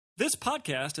This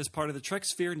podcast is part of the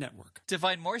Treksphere Network. To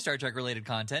find more Star Trek-related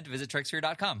content, visit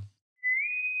Treksphere.com.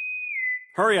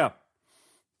 Hurry up.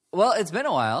 Well, it's been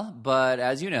a while, but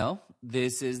as you know,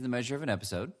 this is The Measure of an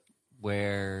Episode,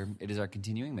 where it is our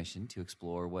continuing mission to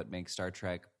explore what makes Star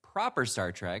Trek proper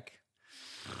Star Trek.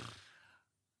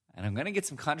 And I'm going to get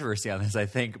some controversy on this, I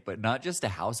think, but not just a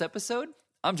house episode.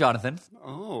 I'm Jonathan.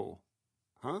 Oh.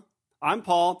 Huh? I'm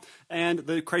Paul, and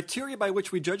the criteria by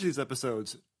which we judge these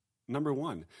episodes, number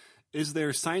 1, is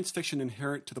there science fiction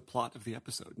inherent to the plot of the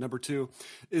episode? Number 2,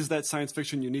 is that science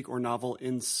fiction unique or novel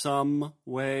in some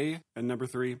way? And number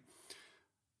 3,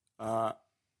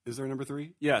 is there a number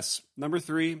 3? Yes. Number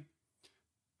 3,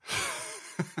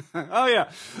 oh yeah,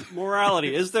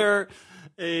 morality. Is there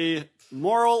a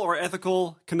moral or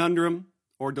ethical conundrum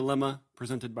or dilemma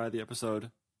presented by the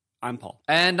episode? I'm Paul.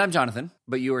 And I'm Jonathan,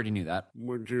 but you already knew that.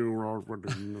 Would you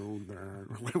know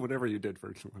that? Whatever you did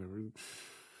first, whatever.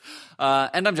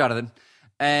 And I'm Jonathan.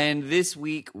 And this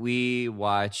week we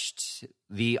watched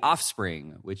The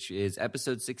Offspring, which is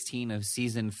episode 16 of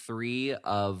season 3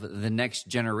 of the next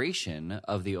generation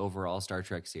of the overall Star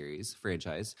Trek series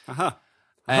franchise. Uh-huh.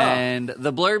 And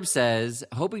the blurb says,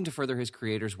 hoping to further his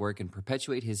creator's work and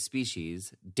perpetuate his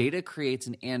species, Data creates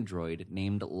an android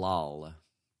named Lal.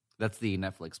 That's the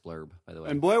Netflix blurb, by the way.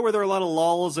 And boy, were there a lot of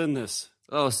lulls in this.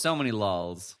 Oh, so many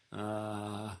lulls.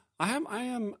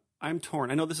 I'm torn.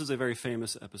 I know this is a very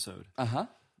famous episode.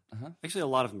 Actually, a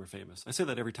lot of them are famous. I say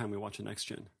that every time we watch a Next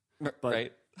Gen. But,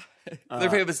 right.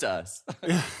 They're famous to us.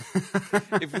 Yeah.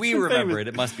 If we remember it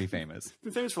mut must be famous. It's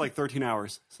been famous for like 13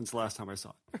 hours since the last time I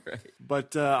saw it. Right.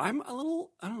 But I'm a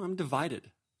little, I don't know, I'm divided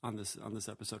on this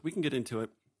episode. We can get into it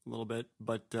a little bit,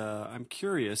 but I'm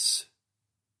curious.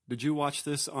 Did you watch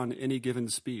this on any given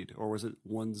speed, or was it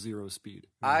 1.0 speed?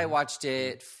 I watched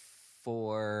it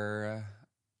for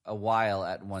a while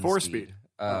at 1 4 speed. speed.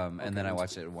 And then I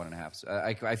watched it at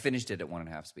 1.5. I finished it at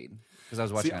 1.5 speed because I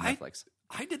was watching on Netflix.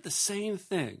 I did the same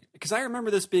thing because I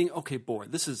remember this being, okay, boy,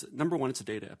 this is, number 1, it's a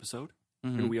Data episode,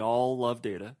 and we all love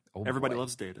Data. Oh, Everybody boy.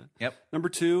 loves Data. Yep. Number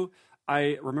 2,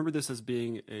 I remember this as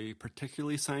being a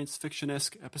particularly science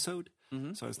fiction-esque episode,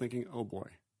 so I was thinking, oh boy,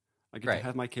 I get to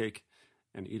have my cake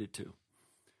and eat it too.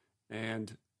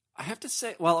 And I have to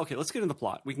say, well, okay, let's get into the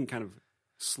plot. We can kind of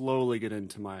slowly get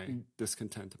into my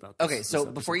discontent about this. Okay, so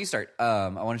before you start, I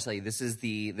want to tell you this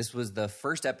was the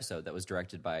first episode that was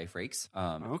directed by Frakes.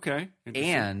 Okay.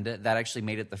 And that actually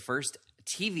made it the first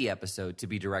TV episode to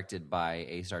be directed by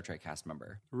a Star Trek cast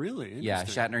member. Really? Yeah,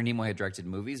 Shatner and Nimoy had directed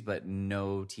movies, but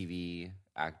no TV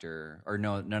actor or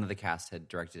none of the cast had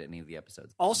directed any of the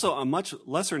episodes. Also, a much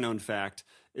lesser known fact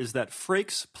is that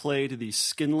Frakes played the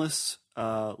skinless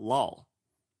Lal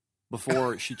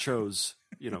before she chose.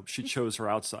 She chose her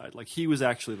outside. Like, he was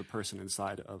actually the person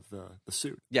inside of the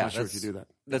suit. Yeah, I'm not sure if you do that.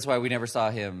 That's why we never saw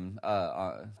him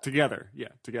together. Yeah,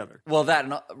 together. Well,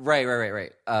 that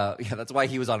right. Yeah, that's why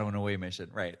he was on an away mission,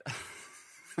 right?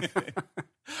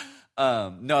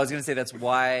 No, I was going to say that's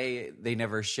why they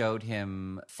never showed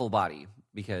him full body,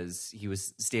 because he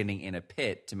was standing in a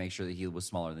pit to make sure that he was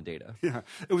smaller than Data. Yeah,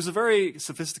 it was a very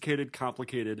sophisticated,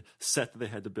 complicated set that they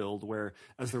had to build, where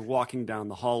as they're walking down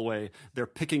the hallway, they're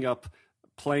picking up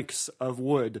planks of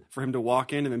wood for him to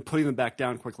walk in and then putting them back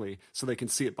down quickly so they can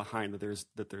see it behind,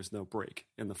 that there's no break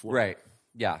in the floor. Right.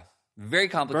 Yeah. Very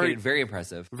complicated, very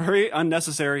impressive. Very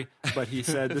unnecessary, but he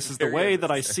said, this is the way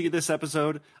that I see this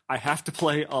episode. I have to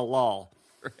play a Lal.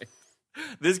 Right.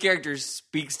 This character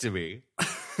speaks to me.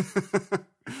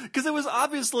 Because it was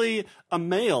obviously a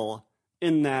male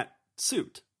in that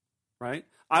suit, right?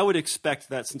 I would expect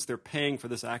that since they're paying for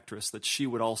this actress, that she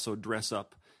would also dress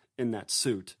up in that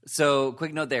suit. So,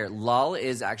 quick note there. Lal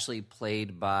is actually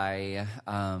played by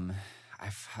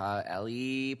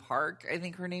Ellie Park, I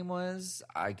think her name was.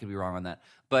 I could be wrong on that.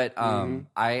 But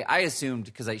I assumed,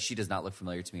 because she does not look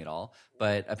familiar to me at all,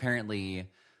 but apparently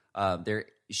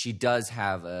she does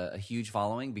have a huge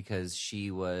following because she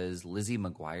was Lizzie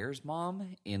McGuire's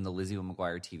mom in the Lizzie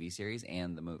McGuire TV series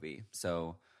and the movie.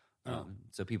 So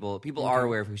people are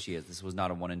aware of who she is. This was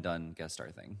not a one and done guest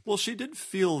star thing. Well, she did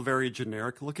feel very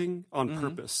generic looking on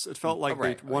purpose. It felt like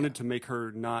they wanted to make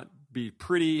her not be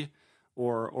pretty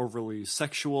or overly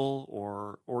sexual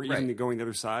or even going the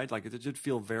other side. Like, it did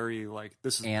feel very like,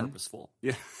 this is purposeful.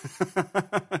 Yeah.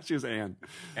 She was Anne.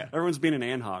 Yeah. Everyone's being an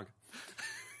Anne hog.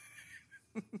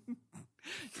 You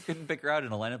couldn't pick her out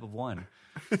in a lineup of one.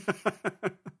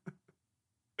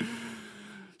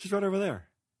 She's right over there.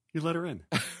 You let her in.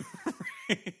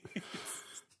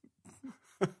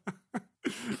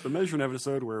 The Measuring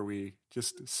episode where we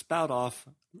just spout off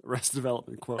Arrested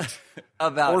Development quotes.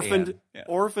 About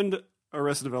orphaned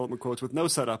Arrested Development quotes with no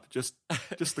setup, just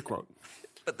the quote.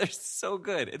 But they're so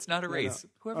good. It's not a race.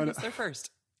 Whoever gets there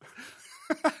first.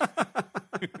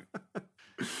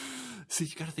 See,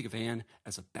 you got to think of Anne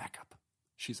as a backup.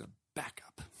 She's a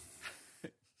backup.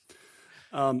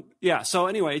 So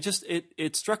anyway,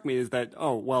 it struck me as that,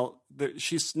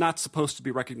 she's not supposed to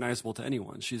be recognizable to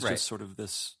anyone. She's just sort of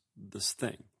this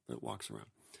thing that walks around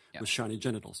with shiny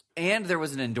genitals. And there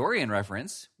was an Andorian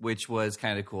reference, which was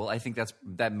kind of cool. I think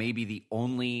that may be the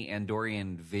only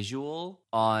Andorian visual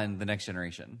on The Next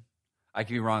Generation. I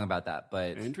could be wrong about that,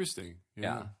 but interesting.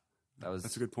 Yeah.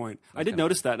 That's a good point. I did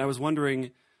notice that, and I was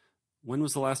wondering, when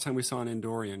was the last time we saw an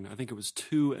Andorian? I think it was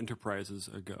 2 Enterprises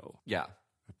ago. Yeah.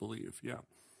 I believe, yeah.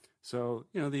 So,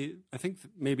 I think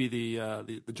maybe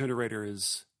the generator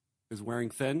is wearing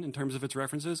thin in terms of its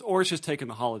references, or it's just taking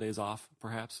the holidays off,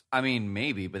 perhaps. I mean,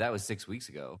 maybe, but that was 6 weeks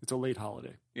ago. It's a late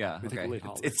holiday. Yeah, okay.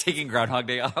 It's taking Groundhog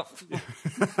Day off.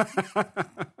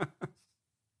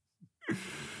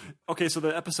 Okay, so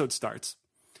the episode starts,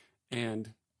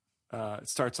 and it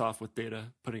starts off with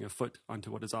Data putting a foot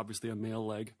onto what is obviously a male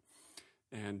leg,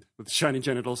 and with shiny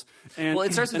genitals. And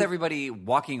it starts with everybody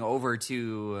walking over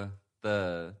to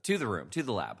the room, to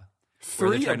the lab.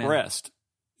 3 abreast.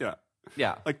 Yeah.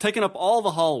 Yeah. Like taking up all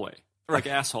the hallway, like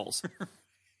assholes.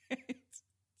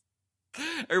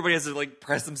 Everybody has to like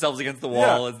press themselves against the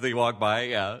wall as they walk by.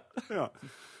 Yeah. Yeah.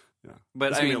 Yeah.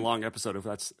 But it's going to be a long episode if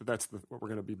that's what we're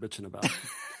going to be bitching about.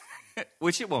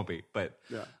 Which it won't be, but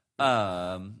yeah.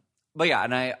 But yeah,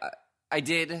 and I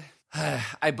did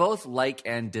I both like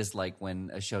and dislike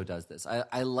when a show does this.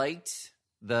 I liked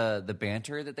the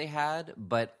banter that they had,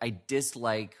 but I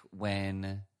dislike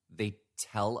when they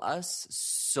tell us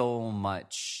so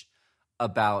much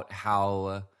about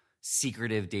how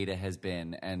secretive Data has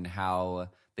been and how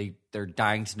they're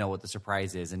dying to know what the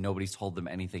surprise is, and nobody's told them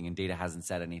anything, and Data hasn't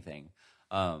said anything.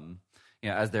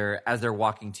 As they're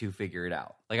walking to figure it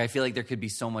out. Like, I feel like there could be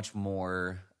so much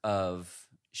more of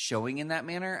showing in that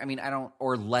manner. I mean,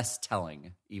 or less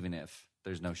telling, even if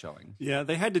there's no showing. Yeah,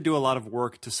 they had to do a lot of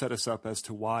work to set us up as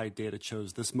to why Data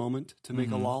chose this moment to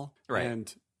make a lull. Right.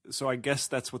 And so I guess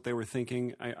that's what they were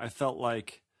thinking. I felt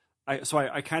like,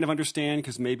 I kind of understand,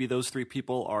 because maybe those 3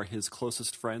 people are his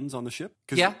closest friends on the ship.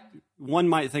 Because one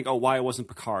might think, why wasn't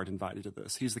Picard invited to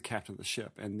this? He's the captain of the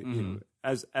ship. And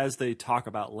as they talk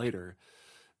about later,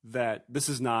 that this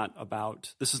is not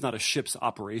a ship's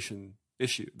operation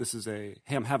issue. This is hey,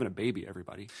 I'm having a baby,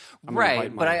 everybody.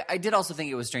 Right, but I did also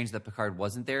think it was strange that Picard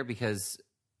wasn't there, because,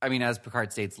 I mean, as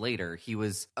Picard states later, he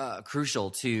was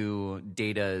crucial to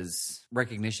Data's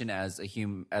recognition as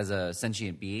a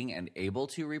sentient being and able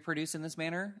to reproduce in this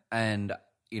manner. And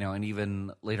and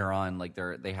even later on, like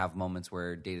they have moments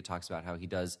where Data talks about how he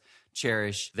does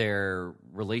cherish their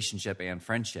relationship and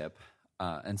friendship.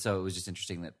 And so it was just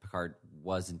interesting that Picard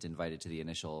wasn't invited to the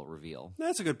initial reveal.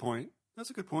 That's a good point.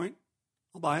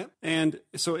 I'll buy it. And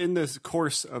so in the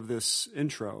course of this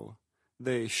intro,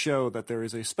 they show that there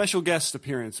is a special guest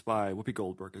appearance by Whoopi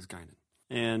Goldberg as Guinan.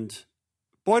 And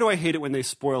boy, do I hate it when they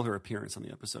spoil her appearance on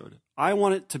the episode. I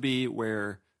want it to be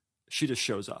where she just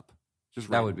shows up.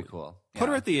 That would be cool. Put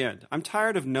her at the end. I'm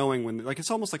tired of knowing when, like,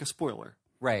 it's almost like a spoiler.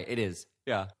 Right, it is.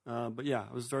 Yeah. But yeah,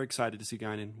 I was very excited to see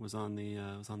Guinan was on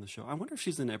the show. I wonder if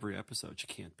she's in every episode. She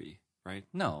can't be, right?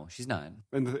 No, she's not.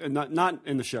 Not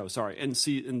in the show. Sorry, in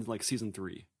season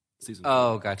 3.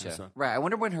 Oh, gotcha. So. Right. I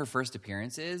wonder when her first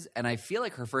appearance is, and I feel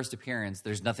like her first appearance,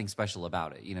 there's nothing special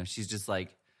about it. She's just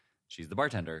like, she's the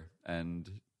bartender, and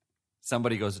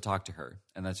somebody goes to talk to her,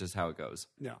 and that's just how it goes.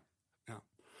 Yeah.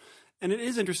 And it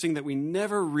is interesting that we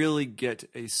never really get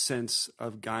a sense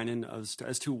of Guinan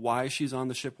as to why she's on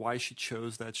the ship, why she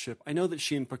chose that ship. I know that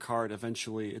she and Picard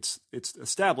eventually, it's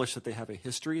established that they have a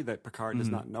history that Picard does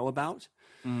not know about.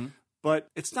 Mm-hmm. But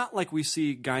it's not like we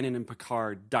see Guinan and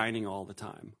Picard dining all the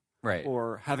time. Right.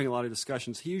 Or having a lot of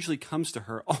discussions. He usually comes to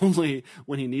her only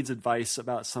when he needs advice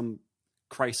about some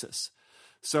crisis.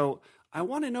 So I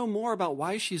want to know more about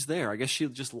why she's there. I guess she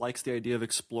just likes the idea of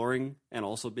exploring and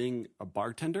also being a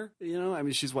bartender. I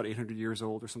mean, she's 800 years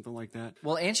old or something like that.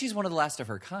 Well, and she's one of the last of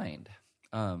her kind,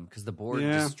 because the Borg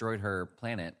destroyed her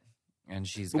planet, and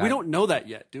But we don't know that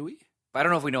yet, do we? I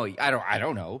don't know if we know. I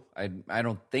don't know. I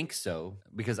don't think so,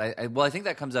 because I think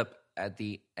that comes up at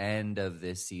the end of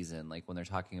this season, like when they're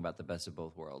talking about the best of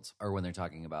both worlds, or when they're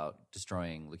talking about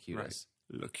destroying Locutus.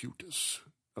 Right. Locutus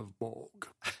of Borg.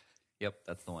 Yep,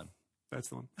 that's the one. That's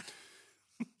the one.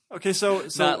 Okay, so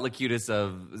not Locutus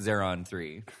of Zeron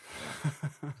 3.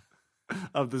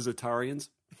 Of the Zetarians?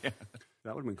 Yeah.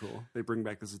 That would have been cool. They bring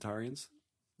back the Zetarians?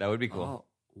 That would be cool. Oh,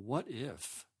 what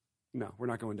if? No, we're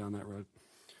not going down that road.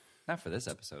 Not for this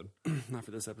episode. Not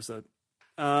for this episode.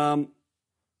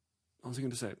 What was I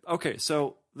going to say? Okay,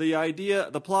 so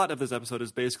the plot of this episode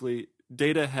is basically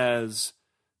Data has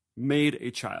made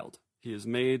a child. He has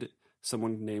made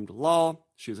someone named Lal.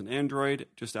 She's an android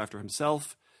just after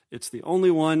himself. It's the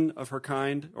only one of her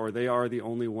kind, or they are the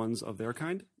only ones of their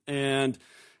kind. And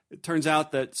it turns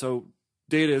out that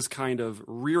Data is kind of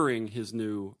rearing his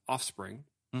new offspring.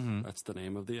 Mm-hmm. That's the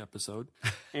name of the episode.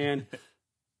 And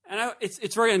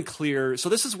it's very unclear. So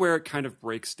this is where it kind of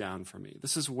breaks down for me.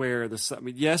 This is where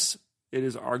yes, it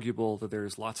is arguable that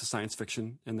there's lots of science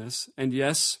fiction in this. And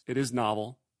yes, it is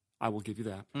novel. I will give you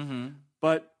that. Mm-hmm.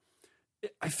 But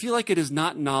I feel like it is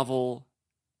not novel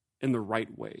in the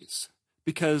right ways.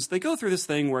 Because they go through this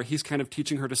thing where he's kind of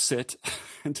teaching her to sit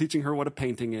and teaching her what a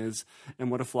painting is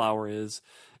and what a flower is.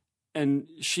 And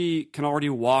she can already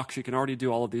walk. She can already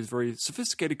do all of these very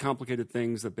sophisticated, complicated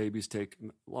things that babies take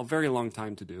a very long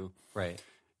time to do. Right.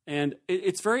 And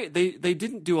it's very, they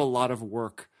didn't do a lot of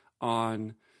work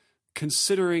on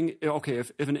considering, okay,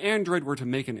 if an android were to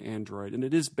make an android, and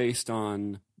it is based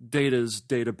on Data's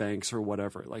data banks or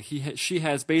whatever, like she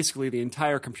has basically the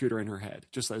entire computer in her head,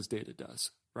 just as Data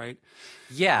does. Right?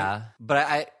 Yeah,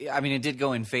 but I mean, it did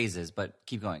go in phases, but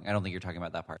keep going. I don't think you're talking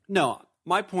about that part. No,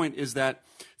 my point is that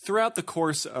throughout the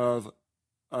course of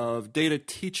Data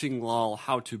teaching Lal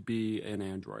how to be an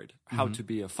android, how to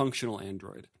be a functional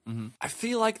android, I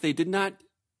feel like they did not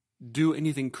do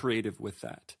anything creative with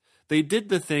that. They did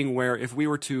the thing where if we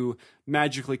were to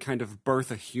magically kind of birth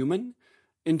a human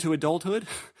into adulthood,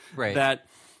 right. that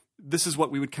this is what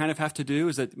we would kind of have to do,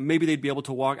 is that maybe they'd be able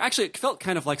to walk. Actually, it felt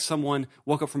kind of like someone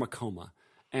woke up from a coma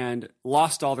and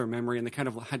lost all their memory, and they kind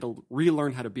of had to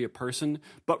relearn how to be a person,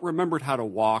 but remembered how to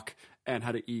walk and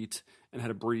how to eat and how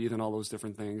to breathe and all those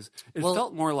different things. It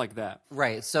felt more like that.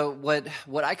 Right. So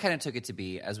what I kind of took it to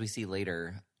be, as we see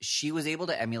later, she was able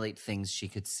to emulate things she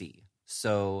could see.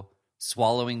 So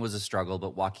swallowing was a struggle,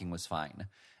 but walking was fine.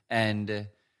 And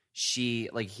he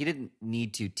didn't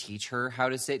need to teach her how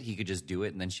to sit. He could just do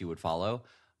it and then she would follow.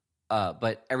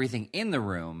 But everything in the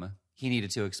room, he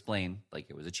needed to explain, like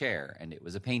it was a chair and it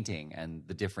was a painting and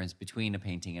the difference between a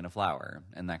painting and a flower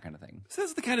and that kind of thing. So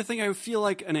that's the kind of thing I feel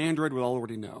like an android would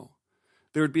already know.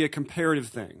 There would be a comparative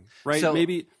thing, right? So,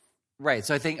 maybe. Right.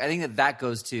 So I think that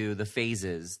goes to the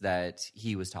phases that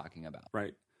he was talking about.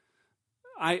 Right.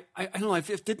 I don't know.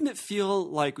 Didn't it feel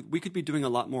like we could be doing a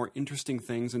lot more interesting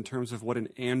things in terms of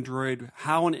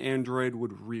how an android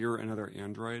would rear another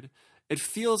android? It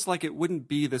feels like it wouldn't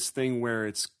be this thing where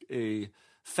it's a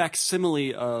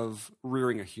facsimile of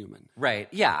rearing a human. Right.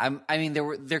 Yeah. I mean,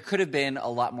 there could have been a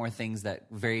lot more things that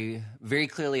very, very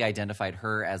clearly identified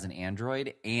her as an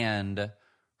android and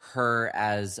her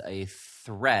as a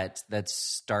threat that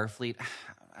Starfleet.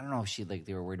 I don't know if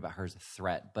they were worried about her as a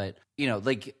threat, but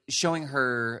showing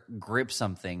her grip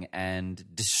something and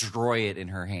destroy it in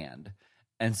her hand.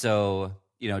 And so,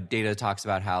 Data talks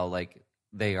about how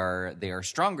they are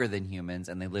stronger than humans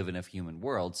and they live in a human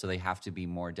world, so they have to be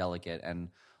more delicate and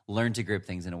learn to grip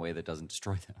things in a way that doesn't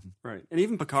destroy them. Right. And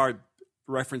even Picard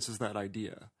references that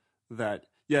idea that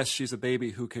yes, she's a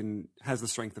baby who has the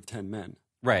strength of 10 men.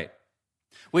 Right.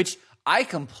 Which I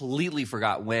completely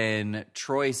forgot when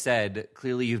Troy said,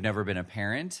 clearly you've never been a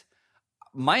parent.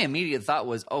 My immediate thought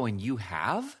was, oh, and you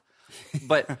have?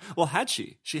 But well, had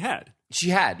she? She had.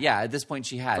 She had, yeah. At this point,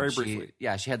 she had. Very briefly.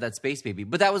 She had that space baby.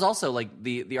 But that was also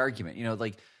the argument.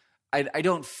 I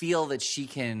don't feel that she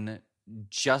can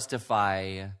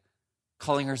justify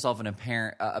calling herself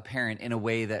a parent in a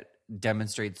way that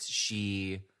demonstrates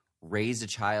she raised a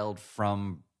child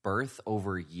from birth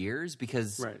over years,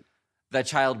 because right. That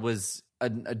child was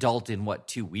an adult in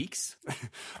 2 weeks?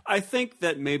 I think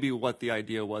that maybe what the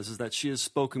idea was is that she has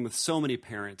spoken with so many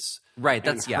parents, right?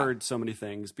 And heard so many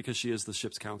things because she is the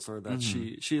ship's counselor that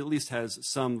she at least has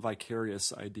some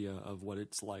vicarious idea of what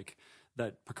it's like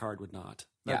that Picard would not.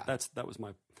 That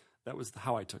was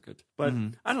how I took it. But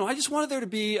I don't know. I just wanted there to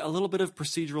be a little bit of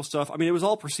procedural stuff. I mean, it was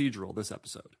all procedural this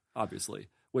episode, obviously,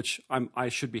 which I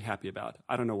should be happy about.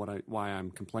 I don't know why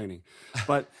I'm complaining,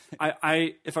 but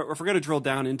if we're going to drill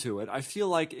down into it, I feel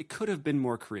like it could have been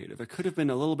more creative. It could have been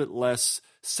a little bit less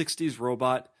 60s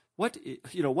robot. What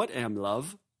am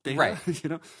love? Data? Right.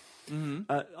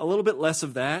 A little bit less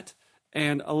of that,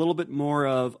 and a little bit more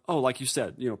of like you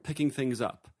said, picking things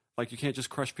up. Like, you can't just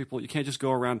crush people. You can't just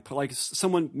go around. Like,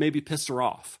 someone maybe pissed her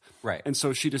off. Right. And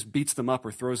so she just beats them up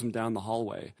or throws them down the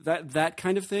hallway. That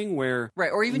kind of thing where...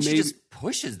 Right. Or even she just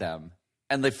pushes them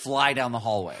and they fly down the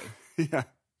hallway. Yeah.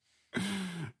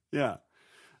 Yeah.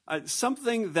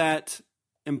 Something that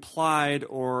implied,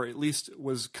 or at least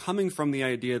was coming from the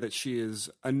idea that she is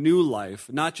a new life,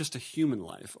 not just a human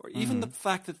life. Or even the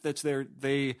fact that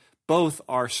they both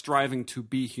are striving to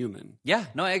be human. Yeah,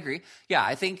 no, I agree. Yeah,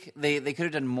 I think they could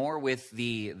have done more with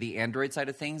the android side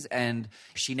of things, and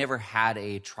she never had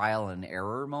a trial and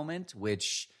error moment,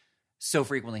 which so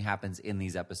frequently happens in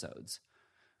these episodes.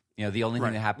 You know, the only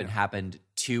thing that happened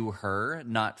to her,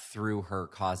 not through her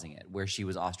causing it, where she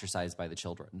was ostracized by the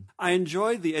children. I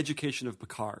enjoyed the education of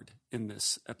Picard in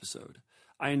this episode.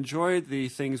 I enjoyed the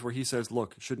things where he says,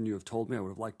 look, shouldn't you have told me? I would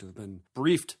have liked to have been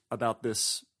briefed about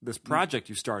this project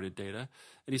you started, Data.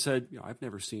 And he said, I've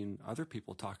never seen other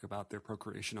people talk about their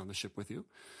procreation on the ship with you.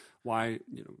 Why,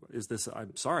 is this,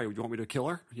 I'm sorry, do you want me to kill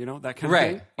her? That kind of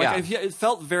thing. Like, it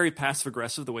felt very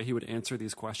passive-aggressive the way he would answer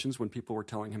these questions when people were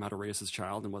telling him how to raise his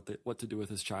child and what to do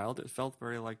with his child. It felt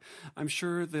very like, I'm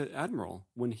sure the Admiral,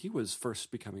 when he was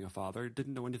first becoming a father,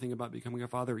 didn't know anything about becoming a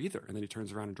father either. And then he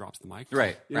turns around and drops the mic.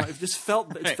 Right. It just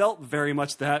felt, it felt very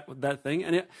much that thing.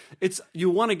 And it's,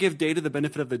 you want to give Data the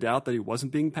benefit of the doubt that he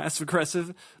wasn't being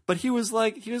passive-aggressive, but he was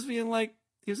being like,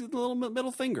 he was a little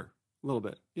middle finger, a little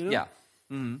bit, Yeah.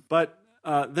 Mm-hmm. But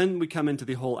then we come into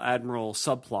the whole Admiral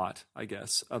subplot, I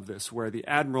guess, of this, where the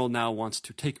Admiral now wants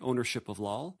to take ownership of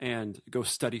Lal and go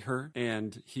study her,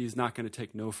 and he's not going to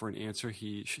take no for an answer.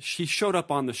 She showed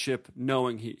up on the ship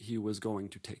knowing he was going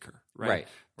to take her, right?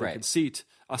 The conceit,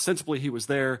 ostensibly he was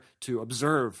there to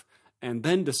observe and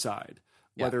then decide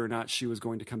whether or not she was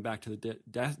going to come back to the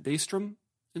Daystrom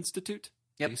Institute,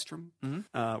 Daystrom,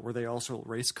 where they also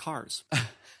race cars.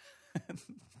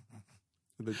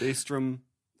 The Daystrom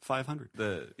 500.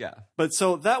 But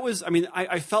so that was,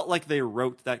 I felt like they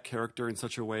wrote that character in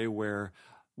such a way where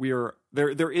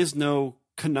there is no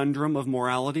conundrum of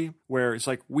morality, where it's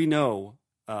like, we know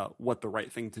what the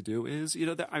right thing to do is.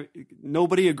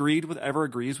 Nobody ever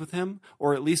agrees with him,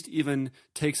 or at least even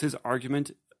takes his argument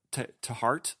to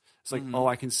heart. It's like,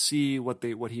 I can see what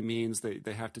he means.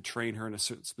 They have to train her in a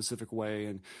certain specific way,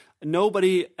 and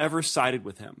nobody ever sided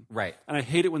with him. Right. And I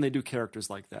hate it when they do characters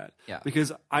like that. Yeah.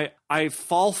 Because I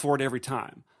fall for it every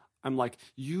time. I'm like,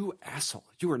 you asshole,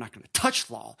 you are not going to touch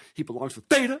Lal. He belongs with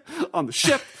Data on the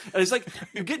ship. And it's like,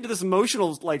 you get into this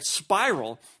emotional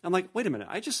spiral. I'm like, wait a minute,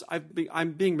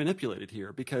 I'm being manipulated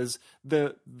here, because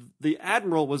the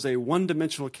Admiral was a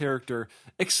one-dimensional character,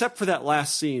 except for that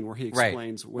last scene where he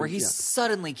explains where he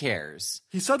suddenly cares.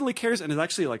 He suddenly cares, and is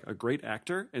actually like a great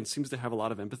actor and seems to have a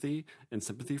lot of empathy and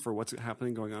sympathy for what's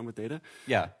going on with Data.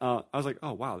 Yeah. I was like,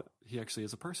 oh wow, he actually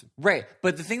is a person. Right.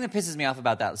 But the thing that pisses me off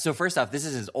about that, so first off, this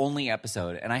is his only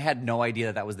episode, and I had no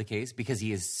idea that was the case, because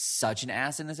he is such an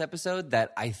ass in this episode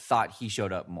that I thought he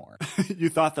showed up more. You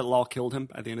thought that Lal killed him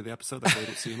at the end of the episode? That they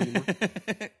don't see him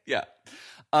anymore? Yeah.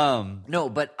 No,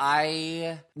 but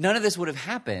none of this would have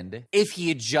happened if he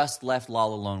had just left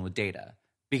Lal alone with Data.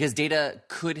 Because Data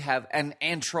could have,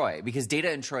 and Troy, because Data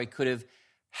and Troy could have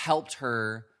helped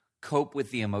her cope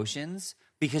with the emotions,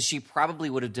 because she probably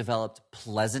would have developed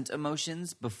pleasant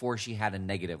emotions before she had a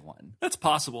negative one. That's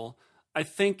possible. I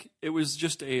think it was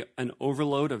just an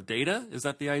overload of data. Is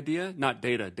that the idea? Not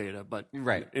data, but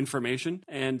information.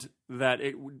 And that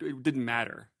it didn't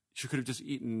matter. She could have just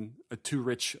eaten too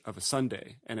rich of a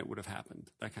sundae and it would have happened.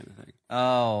 That kind of thing.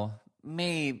 Oh,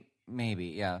 maybe,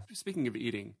 yeah. Speaking of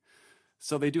eating,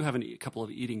 so they do have a couple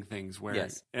of eating things where...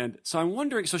 Yes. And so I'm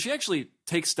wondering, so she actually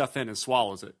takes stuff in and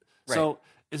swallows it. Right. So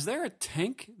is there a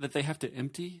tank that they have to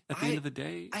empty at the end of the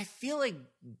day? I feel like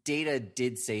Data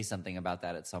did say something about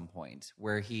that at some point,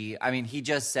 where he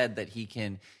just said that he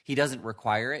doesn't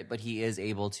require it, but he is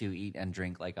able to eat and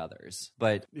drink like others.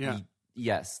 But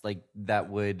yes, like that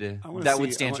would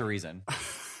stand to reason.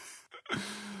 I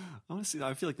want to see.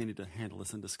 I feel like they need to handle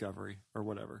this in Discovery or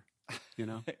whatever.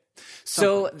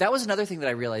 So that was another thing that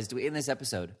I realized in this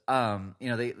episode.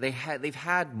 They've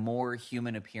had more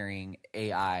human appearing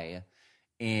AI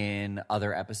in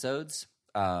other episodes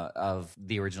of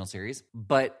the original series,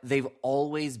 but they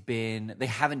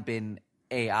haven't been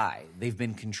AI. They've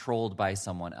been controlled by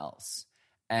someone else.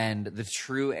 And the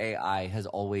true AI has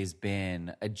always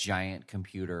been a giant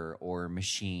computer or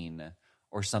machine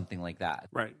or something like that.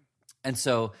 Right. And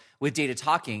so with Data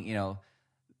talking,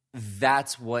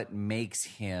 that's what makes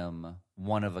him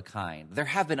one of a kind. There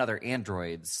have been other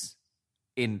androids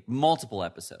in multiple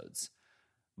episodes,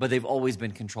 but they've always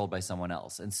been controlled by someone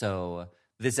else. And so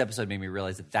this episode made me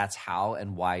realize that that's how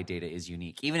and why Data is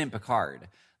unique. Even in Picard,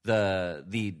 the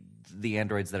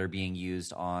androids that are being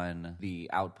used on the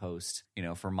outpost,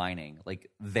 for mining,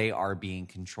 like they are being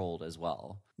controlled as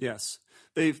well. Yes.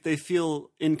 They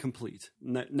feel incomplete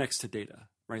next to Data,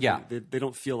 right? Yeah. They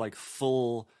don't feel like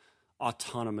full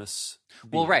autonomous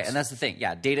beings. Well, right. And that's the thing.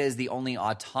 Yeah. Data is the only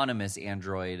autonomous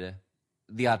android,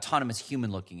 the autonomous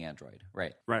human looking android.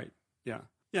 Right. Right. Yeah.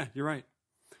 Yeah, you're right.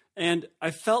 And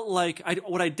I felt like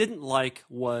what I didn't like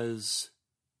was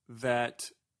that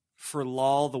for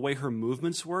Lal, the way her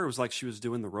movements were, it was like she was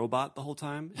doing the robot the whole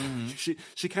time. Mm-hmm.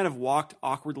 She kind of walked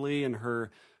awkwardly, and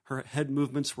her head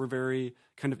movements were very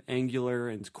kind of angular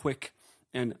and quick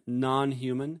and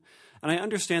non-human. And I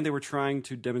understand they were trying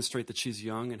to demonstrate that she's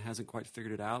young and hasn't quite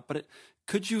figured it out, but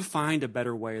could you find a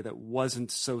better way that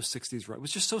wasn't so 60s? It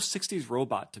was just so 60s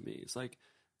robot to me. It's like,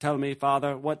 tell me,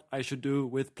 Father, what I should do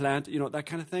with plant, that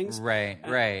kind of things. Right.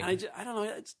 And I don't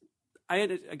know. I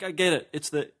get it.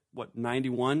 It's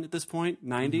 91 at this point,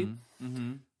 90. Mm-hmm.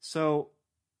 Mm-hmm. So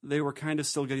they were kind of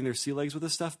still getting their sea legs with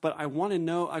this stuff, but I want to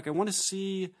know, I want to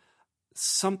see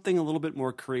something a little bit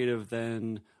more creative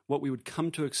than what we would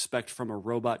come to expect from a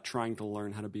robot trying to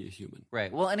learn how to be a human.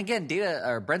 Right. Well, and again,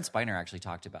 Brent Spiner actually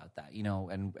talked about that,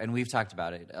 and we've talked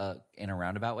about it in a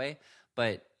roundabout way,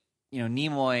 but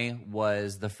Nimoy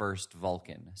was the first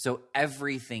Vulcan. So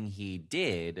everything he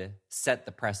did set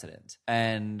the precedent.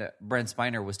 And Brent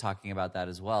Spiner was talking about that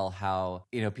as well, how,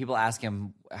 people ask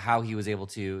him how he was able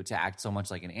to act so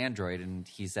much like an android. And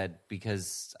he said,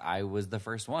 because I was the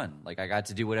first one. Like, I got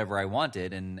to do whatever I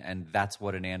wanted, and that's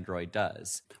what an android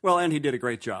does. Well, and he did a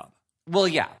great job. Well,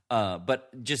 yeah, but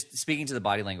just speaking to the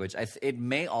body language, it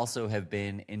may also have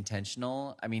been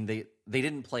intentional. I mean, they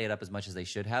didn't play it up as much as they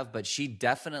should have, but she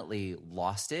definitely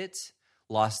lost the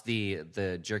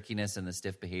jerkiness and the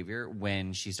stiff behavior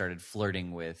when she started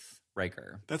flirting with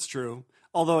Riker. That's true.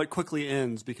 Although it quickly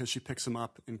ends because she picks him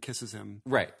up and kisses him.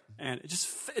 Right. And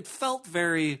it felt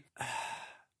very,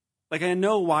 like, I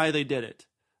know why they did it,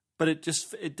 but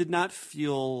it did not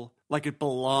feel like it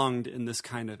belonged in this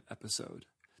kind of episode.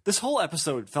 This whole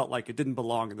episode felt like it didn't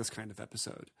belong in this kind of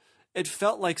episode. It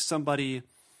felt like somebody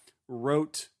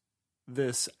wrote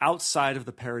this outside of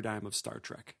the paradigm of Star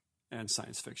Trek and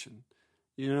science fiction.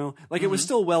 Like, it was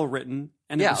still well written,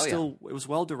 and it was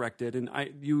well directed, and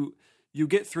you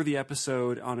get through the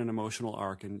episode on an emotional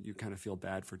arc, and you kind of feel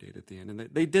bad for Data at the end, and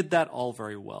they did that all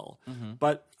very well. Mm-hmm.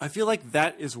 But I feel like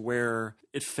that is where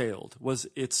it failed, was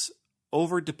its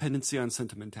over dependency on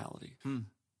sentimentality.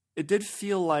 It did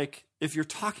feel like, if you're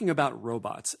talking about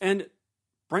robots, and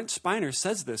Brent Spiner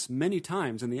says this many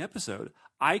times in the episode,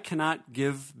 I cannot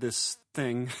give this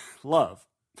thing love.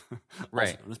 Right.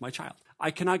 Also known as my child.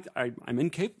 I cannot. I'm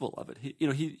incapable of it.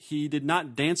 He did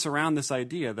not dance around this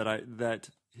idea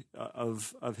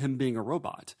of him being a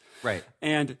robot. Right.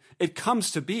 And it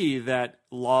comes to be that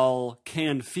Lal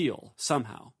can feel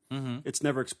somehow. Mm-hmm. It's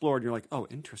never explored. And you're like, oh,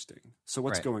 interesting. So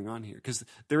what's going on here? Because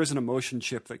there is an emotion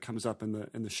chip that comes up in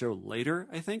the show later,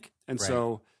 I think. And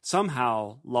so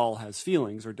somehow Lal has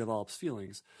feelings or develops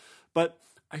feelings. But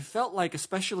I felt like,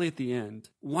 especially at the end,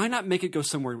 why not make it go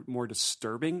somewhere more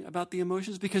disturbing about the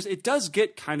emotions? Because it does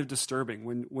get kind of disturbing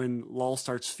when Lal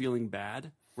starts feeling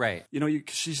bad. Right.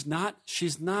 She's not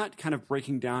kind of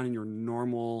breaking down in your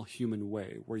normal human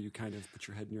way where you kind of put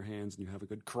your head in your hands and you have a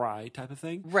good cry type of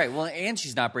thing. Right. Well, and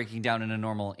she's not breaking down in a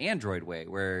normal android way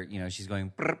where, she's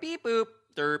going beep boop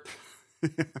derp.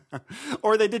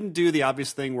 Or they didn't do the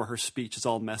obvious thing where her speech is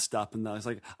all messed up and it's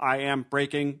like, I am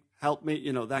breaking, help me,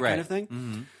 that kind of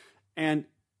thing. Mm-hmm.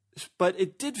 But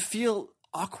it did feel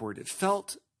awkward. It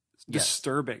felt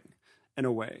disturbing. In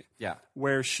a way,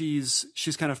 where she's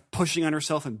kind of pushing on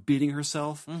herself and beating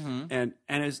herself, and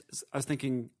as I was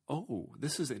thinking, oh,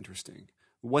 this is interesting.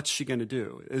 What's she going to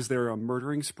do? Is there a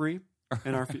murdering spree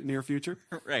in our near future?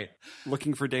 Right,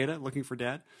 looking for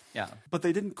Dad. Yeah, but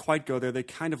they didn't quite go there. They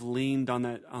kind of leaned on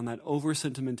that over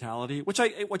sentimentality,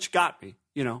 which got me.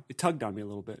 It tugged on me a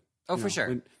little bit. Oh, for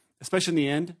sure. Especially in the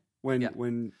end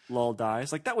when Lal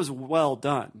dies. Like, that was well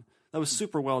done. That was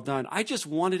super well done. I just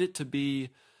wanted it to be,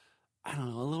 I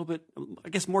don't know, a little bit, I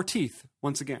guess, more teeth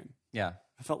once again. Yeah.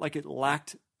 I felt like it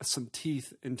lacked some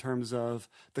teeth in terms of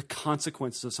the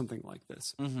consequences of something like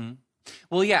this. Mm-hmm.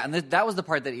 Well, yeah, and that was the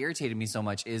part that irritated me so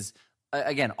much is,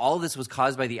 again, all of this was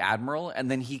caused by the Admiral, and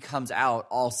then he comes out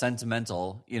all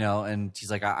sentimental, and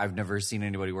he's like, I've never seen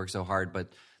anybody work so hard,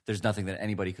 but there's nothing that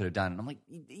anybody could have done. And I'm like,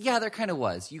 yeah, there kind of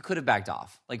was. You could have backed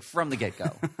off, like, from the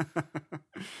get-go.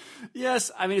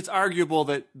 Yes, I mean, it's arguable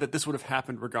that this would have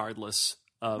happened regardless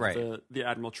of the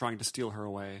Admiral trying to steal her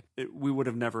away. We would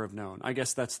have never have known. I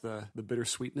guess that's the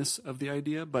bittersweetness of the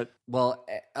idea. But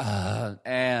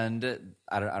and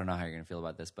I don't know how you're gonna feel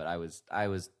about this, but I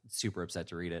was super upset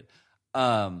to read it.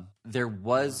 There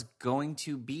was going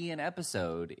to be an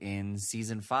episode in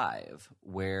season 5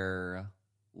 where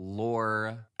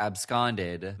Lore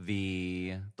absconded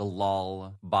the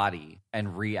Lal body and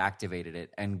reactivated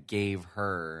it and gave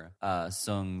her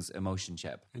Sung's emotion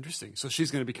chip. Interesting. So she's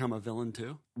going to become a villain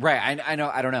too? Right. I know.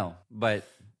 I don't know, but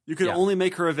you could only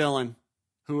make her a villain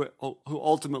who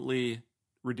ultimately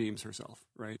redeems herself,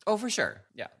 right? Oh, for sure.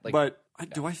 Yeah.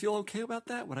 Do I feel okay about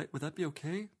that? Would that be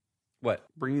okay? What?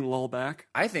 Bringing Lol back?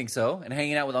 I think so. And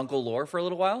hanging out with Uncle Lore for a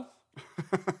little while?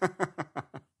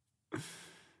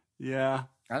 Yeah.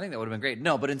 I think that would have been great.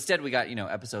 No, but instead we got,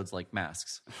 episodes like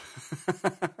Masks.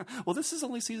 Well, this is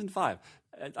only season 5.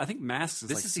 I think Masks is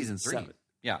This is season 3. 7.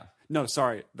 Yeah. No,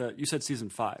 sorry. You said season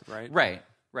 5, right?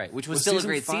 Right. Which was still a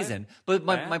great season. But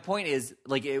my point is,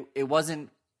 like, it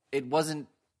wasn't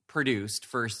produced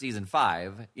for season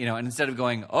 5, and instead of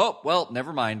going, oh, well,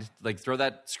 never mind, like, throw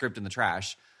that script in the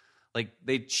trash, like,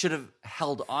 they should have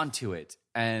held on to it.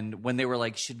 And when they were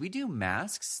like, should we do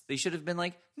Masks? They should have been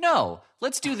like, no,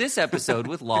 let's do this episode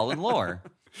with Lol and Lore.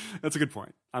 That's a good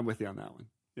point. I'm with you on that one.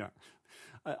 Yeah.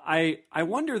 I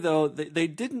wonder, though, they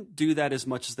didn't do that as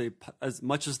much as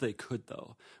they could,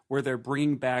 though, where they're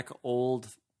bringing back old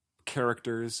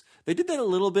characters. They did that a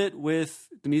little bit with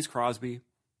Denise Crosby.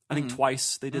 I think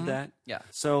twice they did that. Yeah.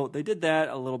 So they did that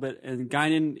a little bit. And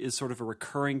Guinan is sort of a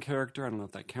recurring character. I don't know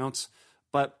if that counts.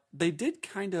 But they did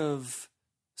kind of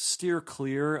steer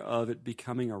clear of it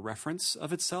becoming a reference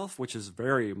of itself, which is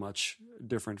very much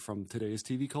different from today's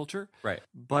TV culture. Right.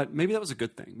 But maybe that was a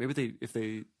good thing. Maybe if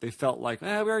they felt like, we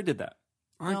already did that.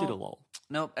 I already did a lull.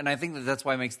 No, and I think that's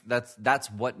why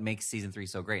that's what makes season 3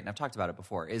 so great. And I've talked about it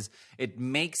before, is it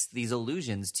makes these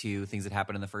allusions to things that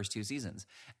happened in the first 2 seasons.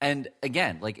 And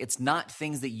again, like, it's not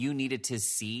things that you needed to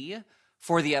see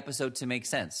for the episode to make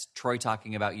sense. Troy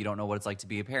talking about you don't know what it's like to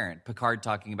be a parent. Picard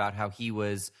talking about how he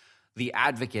was the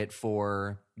advocate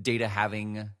for Data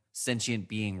having sentient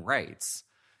being rights.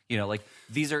 Like,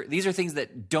 these are things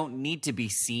that don't need to be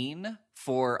seen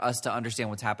for us to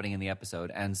understand what's happening in the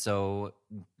episode. And so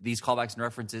these callbacks and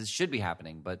references should be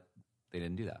happening, but they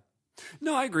didn't do that.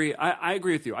 No, I agree. I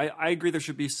agree with you. I agree there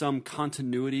should be some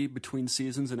continuity between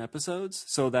seasons and episodes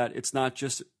so that it's not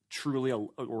just truly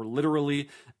or literally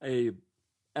a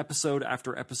episode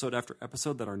after episode after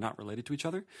episode that are not related to each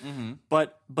other. Mm-hmm.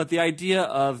 But the idea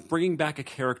of bringing back a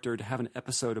character to have an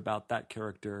episode about that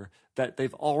character that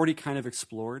they've already kind of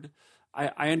explored,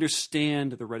 I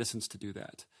understand the reticence to do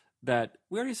that. That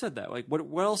we already said that. Like,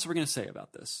 what else are we going to say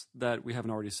about this that we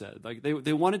haven't already said? Like,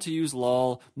 they wanted to use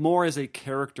Lol more as a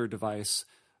character device.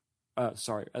 As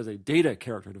a Data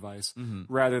character device,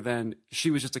 rather than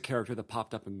she was just a character that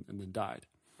popped up and then died.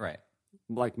 Right.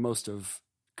 Like most of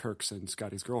Kirk's and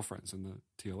Scotty's girlfriends in the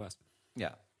TOS.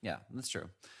 Yeah, that's true.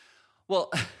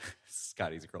 Well,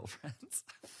 Scotty's girlfriends.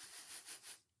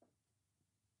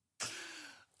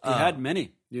 He had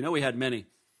many. We had many.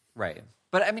 Right.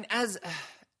 But I mean,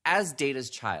 as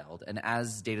Data's child, and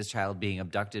as Data's child being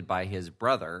abducted by his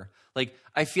brother, like,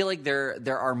 I feel like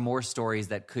there are more stories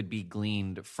that could be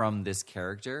gleaned from this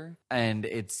character. And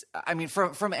it's, I mean,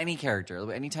 from any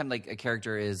character, anytime like a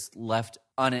character is left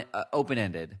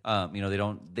open-ended,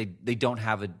 they don't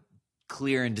have a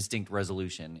clear and distinct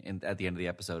resolution at the end of the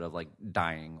episode of like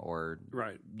dying or,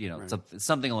 right.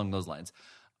 Something along those lines.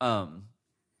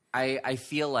 I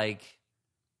feel like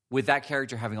with that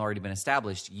character having already been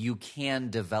established, you can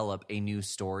develop a new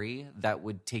story that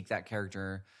would take that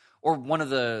character or one of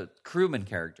the crewman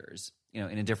characters,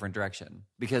 in a different direction.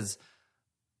 Because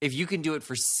if you can do it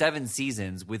for 7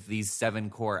 seasons with these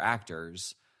 7 core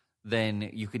actors,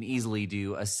 then you can easily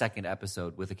do a second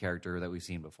episode with a character that we've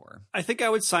seen before. I think I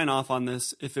would sign off on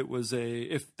this if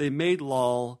they made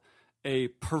Lol a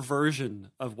perversion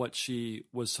of what she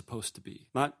was supposed to be.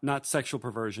 Not sexual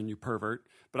perversion, you pervert,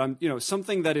 but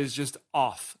something that is just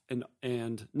off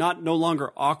and no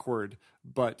longer awkward,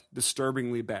 but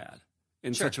disturbingly bad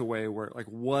in such a way where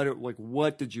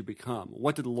what did you become?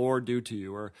 What did Lore do to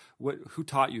you? Or who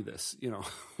taught you this?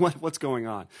 What's going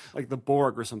on? Like the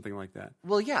Borg or something like that.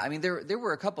 Well, yeah, I mean there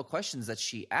were a couple questions that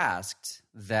she asked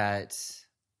that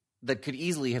could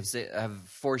easily have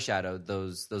foreshadowed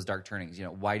those dark turnings.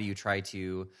 Why do you try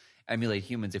to emulate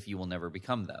humans if you will never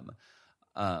become them?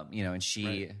 And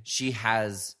she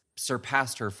has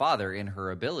surpassed her father in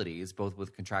her abilities, both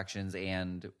with contractions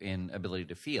and in ability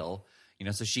to feel.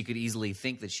 So she could easily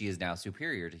think that she is now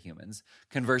superior to humans.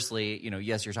 Conversely,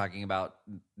 yes, you're talking about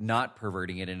not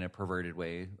perverting it in a perverted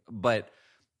way, but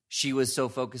she was so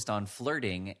focused on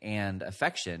flirting and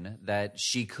affection that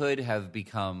she could have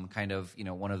become kind of,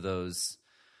 one of those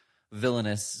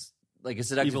villainous, like a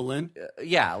seductive, evil Lynn?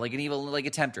 Like an evil, like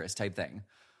a temptress type thing.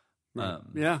 Right.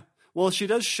 Yeah. Well, she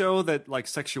does show that like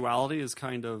sexuality is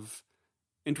kind of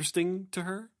interesting to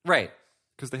her. Right.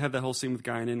 Because they have that whole scene with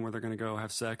Guinan where they're going to go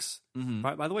have sex. Mm-hmm.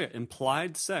 By the way,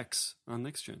 implied sex on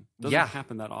Next Gen doesn't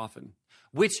happen that often.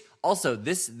 Which also,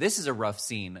 this is a rough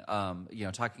scene.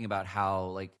 Talking about how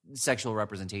like sexual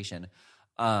representation.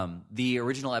 The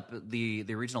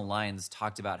original lines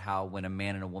talked about how when a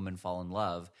man and a woman fall in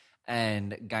love,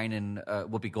 and Guinan,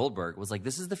 Whoopi Goldberg was like,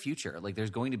 this is the future. Like,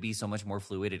 there's going to be so much more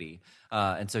fluidity.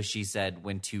 And so she said,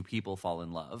 when two people fall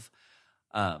in love.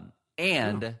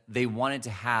 And they wanted to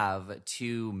have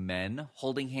two men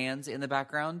holding hands in the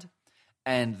background.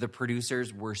 And the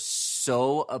producers were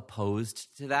so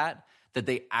opposed to that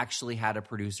they actually had a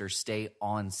producer stay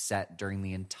on set during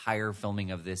the entire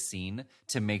filming of this scene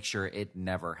to make sure it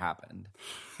never happened.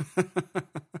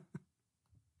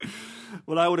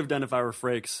 What I would have done if I were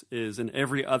Frakes is in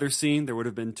every other scene there would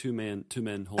have been two men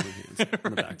holding hands in the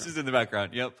background. Just in the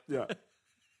background. Yep. Yeah.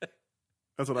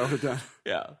 That's what I would have done.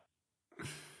 Yeah.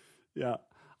 Yeah.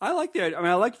 I like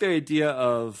the idea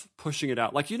of pushing it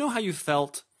out. Like, you know how you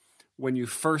felt when you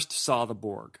first saw the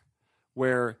Borg,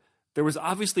 where there was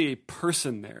obviously a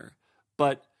person there,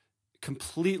 but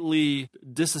completely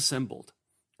disassembled.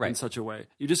 Right. In such a way,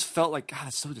 you just felt like, God,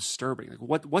 it's so disturbing.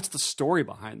 Like, what's the story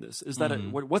behind this? Is that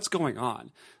what's going on?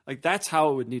 Like, that's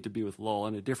how it would need to be with Lowell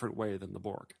in a different way than the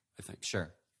Borg, I think.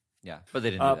 Sure, yeah, but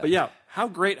they didn't. Do that. But yeah, how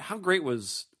great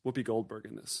was Whoopi Goldberg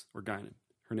in this, or Guinan?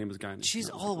 Her name is Guinan. She's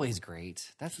always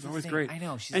great. She's always great. I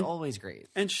know she's always great,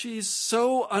 and she's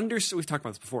so We've talked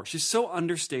about this before. She's so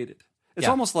understated. It's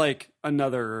almost like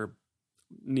another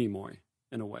Nimoy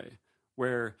in a way,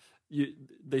 where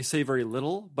they say very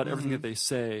little, but everything that they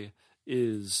say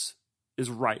is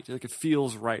right. Like, it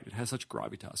feels right. It has such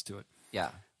gravitas to it.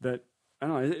 Yeah. That, I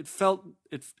don't know.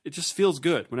 It just feels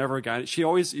good whenever a guy. You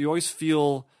always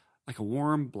feel like a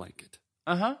warm blanket.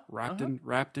 Wrapped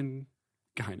in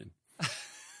Guinan.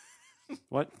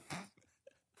 What?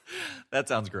 That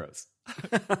sounds gross.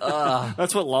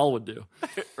 That's what Lal would do.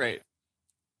 Right.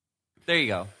 There you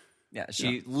go. Yeah,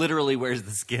 she literally wears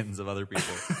the skins of other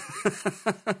people.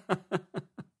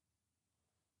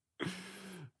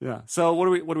 Yeah. So what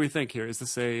do we think here? Is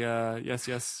this a yes?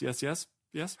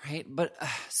 Right. But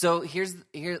so here.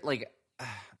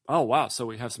 Oh wow. So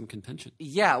we have some contention.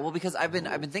 Yeah. Well, because I've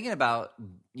been thinking about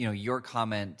your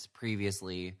comment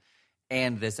previously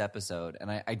and this episode, and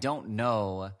I don't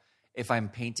know if I'm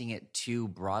painting it too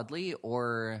broadly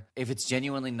or if it's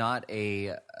genuinely not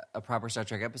a proper Star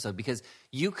Trek episode, because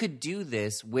you could do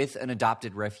this with an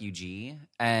adopted refugee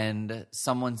and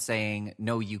someone saying,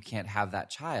 no, you can't have that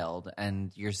child. And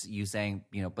you saying,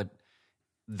 but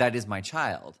that is my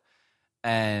child.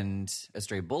 And a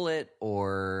stray bullet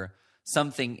or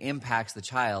something impacts the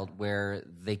child where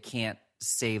they can't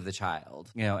save the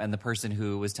child, and the person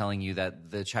who was telling you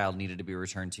that the child needed to be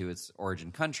returned to its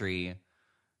origin country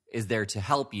is there to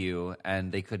help you,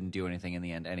 and they couldn't do anything in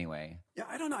the end anyway. Yeah,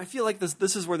 I don't know. I feel like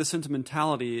this is where the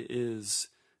sentimentality is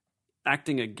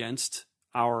acting against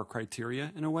our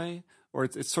criteria in a way, or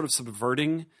it's sort of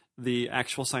subverting the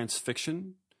actual science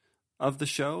fiction of the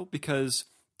show, because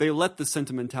they let the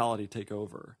sentimentality take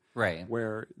over. Right.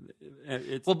 Where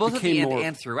it both at the end more...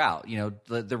 and throughout,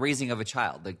 the raising of a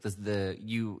child, like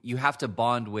you have to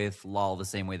bond with Lal the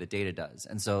same way that Data does.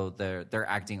 And so they're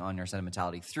acting on your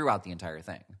sentimentality throughout the entire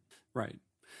thing. Right.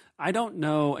 I don't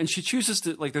know. And she chooses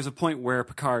to, like, there's a point where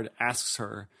Picard asks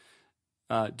her,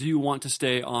 do you want to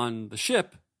stay on the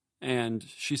ship? And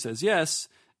she says yes.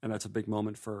 And that's a big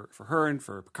moment for her and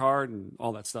for Picard and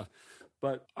all that stuff.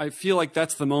 But I feel like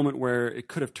that's the moment where it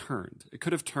could have turned. It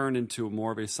could have turned into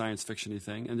more of a science fiction-y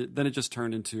thing. And then it just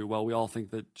turned into, well, we all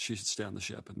think that she should stay on the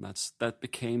ship. And that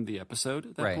became the episode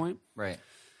at that point. Right.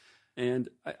 And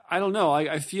I don't know.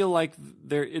 I feel like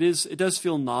it does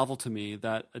feel novel to me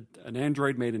that an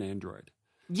android made an android.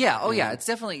 Yeah. Oh, yeah. It's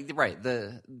definitely right.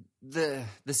 The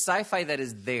sci-fi that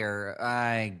is there.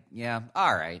 Yeah.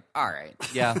 All right.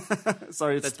 Yeah.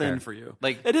 Sorry, it's thin for you.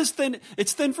 Like, it is thin.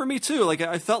 It's thin for me too. Like,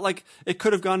 I felt like it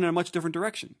could have gone in a much different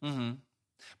direction. Mm-hmm.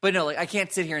 But no, like, I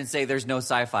can't sit here and say there's no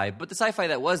sci-fi. But the sci-fi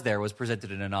that was there was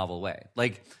presented in a novel way.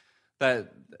 Like,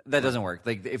 that doesn't work.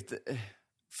 Like,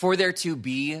 for there to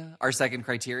be our second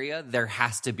criteria, there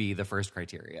has to be the first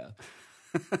criteria.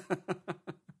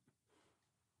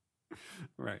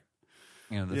 Right.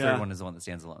 The third one is the one that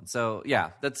stands alone. So yeah,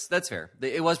 that's fair.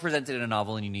 It was presented in a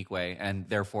novel and unique way, and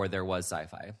therefore there was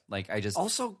sci-fi. Like,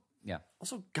 also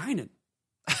Guinan.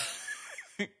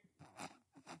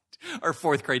 Our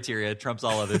fourth criteria trumps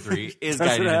all other three is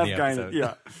Guinan in the episode.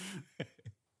 Yeah.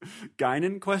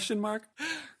 Guinan question mark?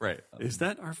 Right. Is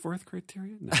that our fourth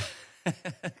criteria? No.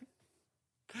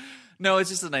 No,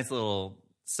 it's just a nice little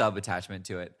sub attachment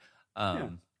to it.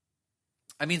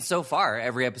 I mean, so far,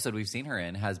 every episode we've seen her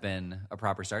in has been a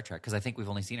proper Star Trek, because I think we've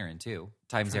only seen her in 2,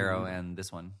 Time Zero and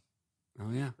this one. Oh,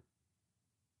 yeah.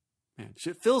 Man,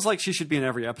 it feels like she should be in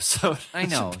every episode. I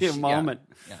know. Should be a moment.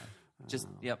 Yeah.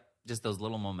 Just those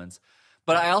little moments.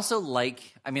 But I also I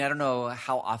don't know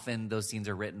how often those scenes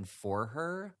are written for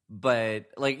her, but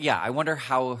I wonder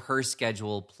how her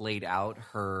schedule played out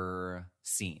her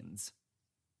scenes.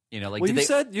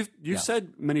 You've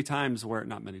said many times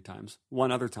not many times,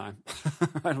 one other time,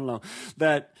 I don't know,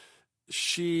 that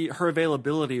her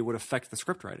availability would affect the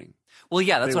script writing. Well,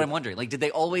 yeah, that's what I'm wondering. Did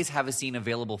they always have a scene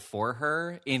available for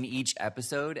her in each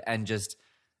episode and just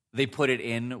they put it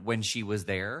in when she was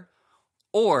there?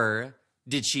 Or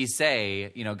did she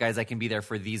say, guys, I can be there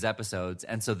for these episodes,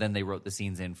 and so then they wrote the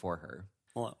scenes in for her?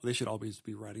 Well, they should always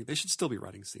be writing. They should still be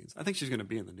writing scenes. I think she's going to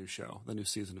be in the new show, the new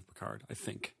season of Picard, I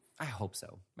think. I hope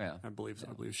so. Yeah. I believe so.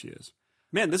 I believe she is.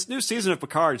 Man, this new season of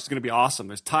Picard is going to be awesome.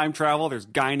 There's time travel. There's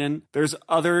Guinan. There's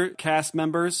other cast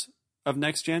members of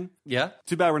Next Gen. Yeah.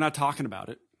 Too bad we're not talking about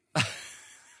it.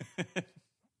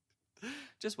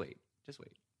 Just wait.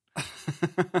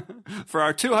 For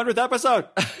our 200th episode,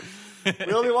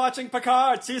 we'll be watching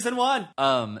Picard season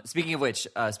 1. Speaking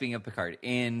of Picard,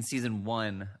 in season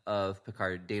 1 of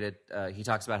Picard, Data, he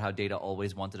talks about how Data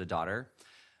always wanted a daughter.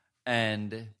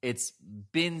 And it's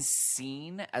been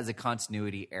seen as a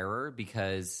continuity error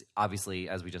because, obviously,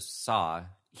 as we just saw,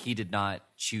 he did not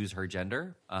choose her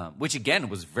gender, which, again,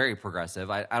 was very progressive.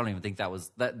 I don't even think that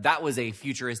was a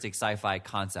futuristic sci-fi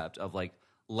concept of,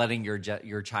 letting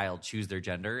your child choose their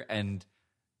gender, and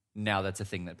now that's a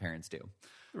thing that parents do.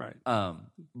 Right.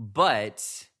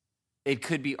 But it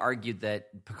could be argued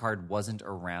that Picard wasn't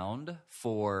around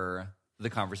for the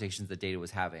conversations that Data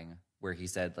was having, where he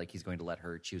said he's going to let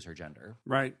her choose her gender.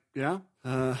 Right. Yeah.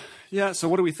 Yeah. So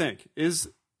what do we think? Is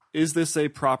this a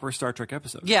proper Star Trek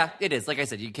episode? Yeah, it is. Like I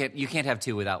said, you can't have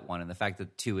 2 without 1, and the fact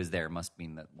that 2 is there must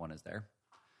mean that 1 is there.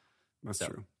 That's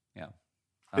true. Yeah.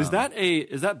 Is that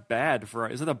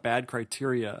a bad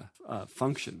criteria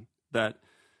function that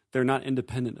they're not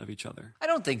independent of each other? I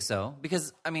don't think so,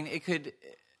 because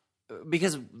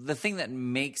because the thing that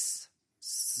makes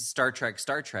Star Trek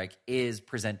is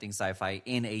presenting sci-fi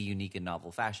in a unique and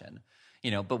novel fashion.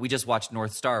 But we just watched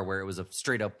North Star, where it was a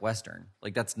straight up Western.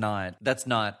 That's not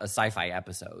a sci-fi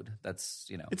episode. That's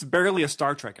it's barely a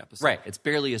Star Trek episode. Right. It's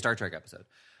barely a Star Trek episode.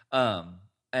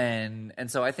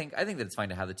 And so I think that it's fine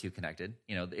to have the 2 connected.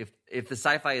 If the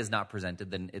sci-fi is not presented,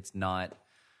 then it's not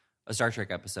a Star Trek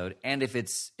episode. And if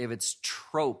it's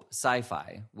trope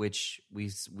sci-fi, which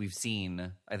we've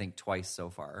seen I think twice so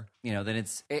far, then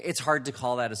it's hard to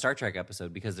call that a Star Trek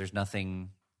episode because they're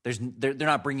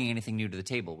not bringing anything new to the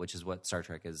table, which is what Star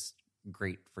Trek is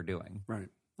great for doing. Right.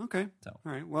 Okay. So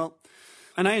all right. Well,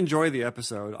 and I enjoy the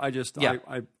episode.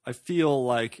 I feel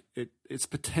like its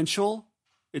potential,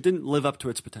 it didn't live up to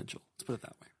its potential. Let's put it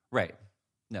that way. Right.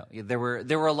 No, there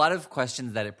were a lot of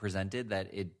questions that it presented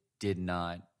that it did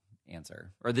not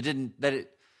answer, or there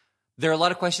are a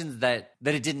lot of questions that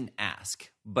it didn't ask,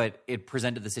 but it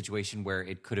presented the situation where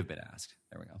it could have been asked.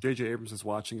 There we go. J.J. Abrams is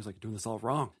watching. He's doing this all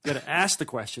wrong. You got to ask the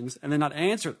questions and then not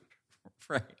answer them.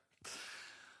 Right.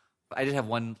 I did have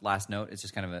one last note. It's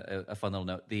just kind of a fun little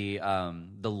note. The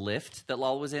lift that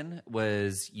Lal was in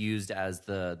was used as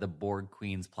the Borg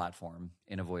Queen's platform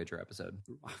in a Voyager episode.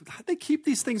 How'd they keep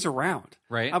these things around?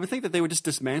 Right. I would think that they would just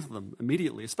dismantle them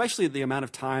immediately, especially the amount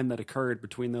of time that occurred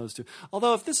between those 2.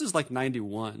 Although if this is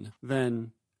 91,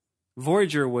 then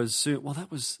Voyager was soon. Well,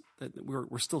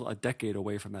 we're still a decade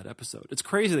away from that episode. It's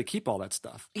crazy to keep all that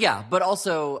stuff. Yeah, but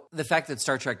also the fact that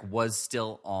Star Trek was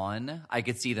still on, I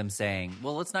could see them saying,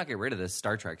 well, let's not get rid of this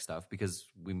Star Trek stuff because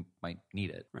we might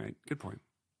need it. Right. Good point.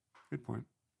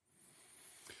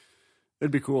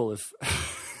 It'd be cool if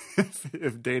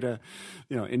if Data,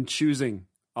 in choosing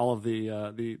all of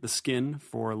the skin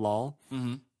for Lal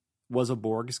was a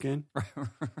Borg skin.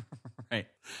 Right.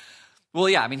 Well,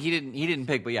 yeah, I mean, he didn't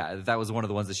pick, but yeah, that was one of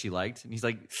the ones that she liked. And he's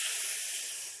like,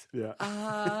 yeah.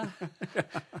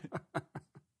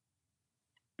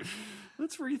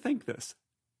 Let's rethink this.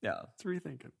 Yeah. Let's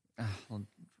rethink it. Well,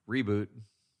 reboot.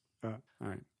 All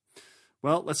right.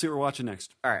 Well, let's see what we're watching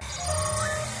next. All right.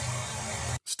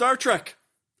 Star Trek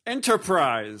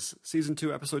Enterprise, Season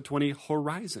 2, Episode 20,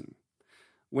 Horizon.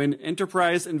 When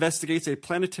Enterprise investigates a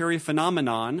planetary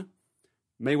phenomenon,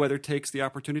 Mayweather takes the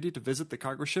opportunity to visit the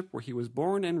cargo ship where he was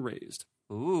born and raised.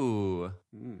 Ooh.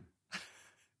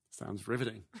 Sounds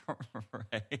riveting.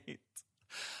 Right.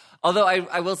 Although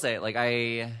I will say,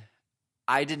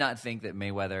 I did not think that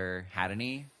Mayweather had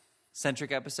any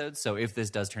centric episodes. So if this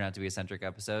does turn out to be a centric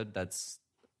episode,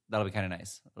 that'll be kind of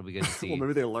nice. It'll be good to see. Well,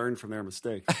 maybe they learned from their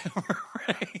mistake.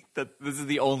 Right. This is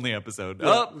the only episode.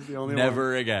 Yeah, the only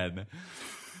never again.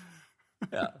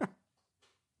 Yeah.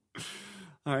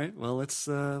 All right. Well, let's.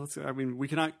 I mean, we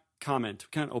cannot comment.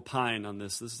 We can't opine on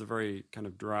this. This is a very kind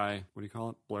of dry. What do you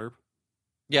call it? Blurb.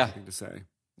 Yeah. Thing to say.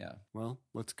 Yeah. Well,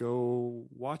 let's go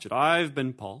watch it. I've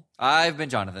been Paul. I've been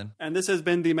Jonathan. And this has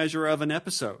been The Measure of an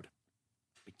Episode.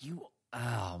 But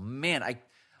oh man,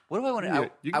 what do I want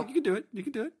to? You can do it. You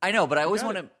can do it. I know, but I always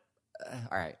want to.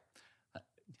 All right,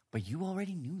 but you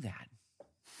already knew that.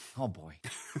 Oh boy.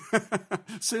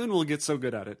 Soon we'll get so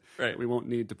good at it. Right. We won't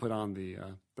need to put on the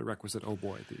requisite "oh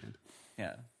boy" at the end.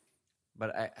 Yeah,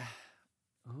 but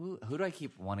who do I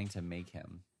keep wanting to make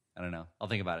him? I don't know. I'll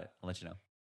think about it. I'll let you know.